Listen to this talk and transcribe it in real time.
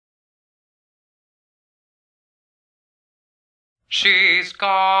She's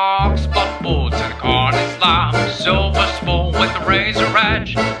cocks, but boots and corn is lamb, silver spoon with a razor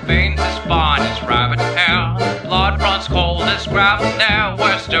edge, veins as fine as rabbit hair, blood runs cold as gravel there,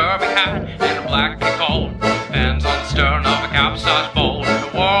 wears derby hat and a black coat, hands on the stern of a capsized boat,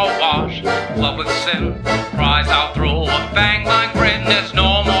 the world washed, flood with sin, cries out through a fang-line grin, there's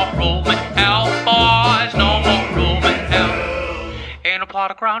no more room in hell, boys, no more room in hell, ain't a plot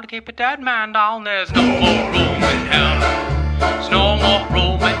of ground to keep a dead man down, there's no more room in hell. There's no more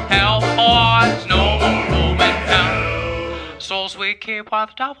room in hell, boys, no more room in hell. Souls we keep while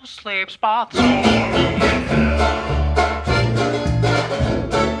the devil sleeps, but there's no more room in hell.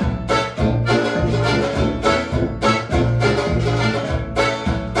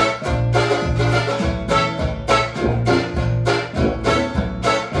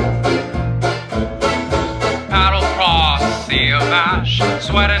 Paddle across the sea of ash,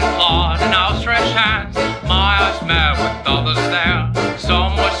 sweat and blood and outstretched hands. My eyes met with others there.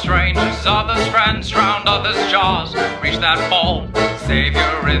 Some were strangers, others friends, drowned others' jaws. Reached that bowl,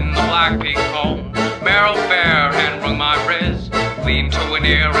 savior in the black peak comb. Marrow fair and wrung my wrist. Leaned to an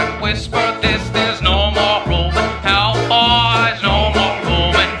ear and whispered this: there's no more room in hell, boys, no more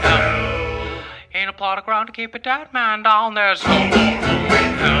room in hell. Ain't a plot of ground to keep a dead man down, there's no more room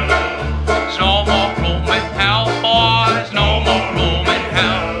in hell. There's no more room in hell, boys, no more room in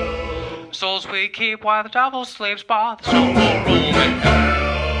hell. Souls we keep while the devil sleeps, but there's no more room in hell.